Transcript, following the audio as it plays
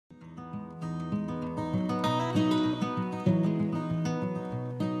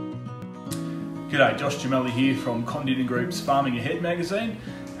G'day, Josh Giumelli here from Kondinin Group's Farming Ahead magazine,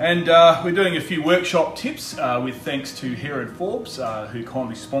 and we're doing a few workshop tips with thanks to Hare & Forbes who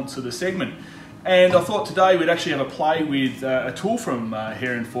kindly sponsor the segment. And I thought today we'd actually have a play with a tool from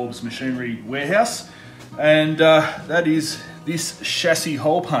Hare & Forbes Machinery Warehouse, and that is this chassis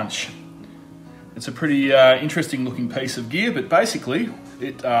hole punch. It's a pretty interesting looking piece of gear, but basically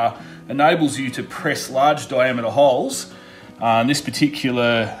it enables you to press large diameter holes. This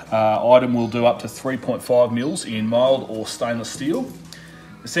particular item will do up to 3.5 mils in mild or stainless steel.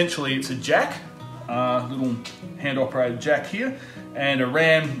 Essentially it's a jack, little hand operated jack here, and a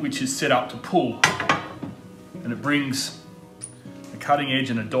ram which is set up to pull. And it brings a cutting edge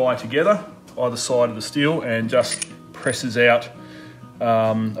and a die together either side of the steel and just presses out,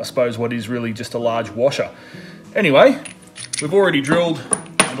 I suppose, what is really just a large washer. Anyway, we've already drilled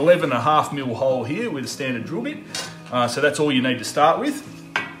an 11.5 mil hole here with a standard drill bit. So that's all you need to start with.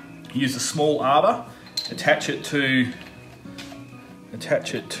 Use a small arbor, attach it to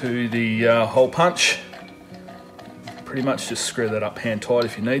the hole punch. Pretty much just screw that up hand tight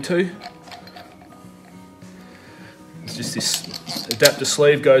if you need to. It's just this adapter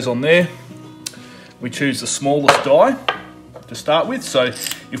sleeve goes on there. We choose the smallest die to start with. So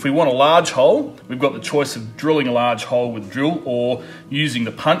if we want a large hole, we've got the choice of drilling a large hole with drill or using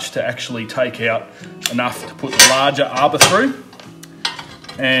the punch to actually take out enough to put the larger arbor through.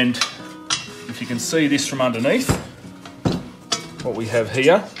 And if you can see this from underneath, what we have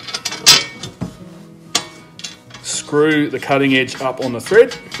here, screw the cutting edge up on the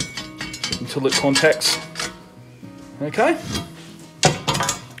thread until it contacts. Okay,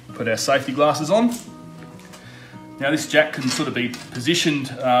 put our safety glasses on. Now this jack can sort of be positioned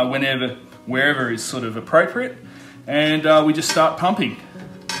wherever is sort of appropriate, and we just start pumping.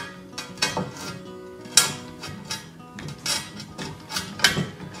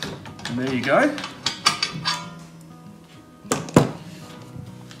 And there you go.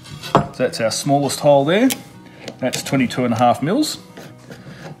 So that's our smallest hole there. That's 22.5 mils.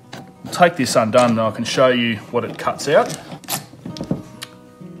 We'll take this undone and I can show you what it cuts out.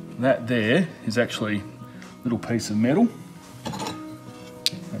 That there is actually a little piece of metal.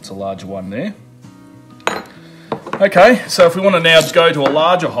 That's a larger one there. Okay, so if we want to now go to a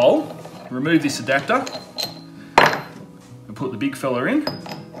larger hole, remove this adapter and put the big fella in.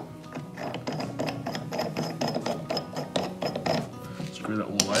 Screw that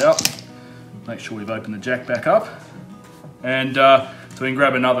all the way up. Make sure we've opened the jack back up. And so we can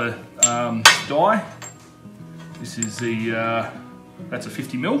grab another die. This is that's a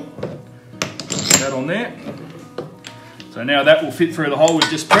 50 mil. Put that on there. So now that will fit through the hole we've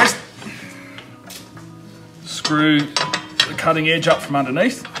just pressed. Screw the cutting edge up from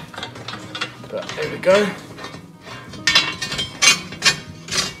underneath. There we go.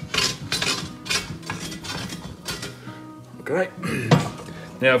 Okay.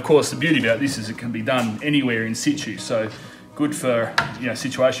 Now, of course, the beauty about this is it can be done anywhere in situ. So good for a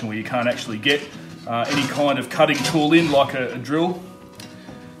situation where you can't actually get any kind of cutting tool in, like a drill.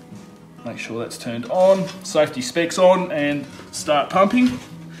 Make sure that's turned on, safety specs on, and start pumping.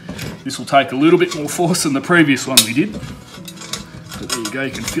 This will take a little bit more force than the previous one we did. But there you go,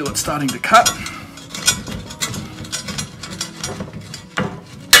 you can feel it starting to cut.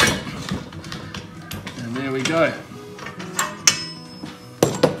 And there we go.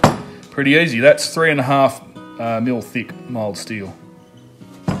 Pretty easy. That's 3.5 mil thick mild steel.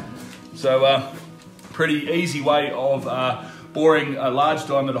 So pretty easy way of boring a large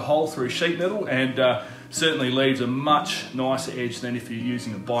diameter hole through sheet metal, and certainly leaves a much nicer edge than if you're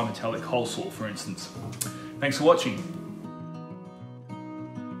using a bimetallic hole saw, for instance. Thanks for watching.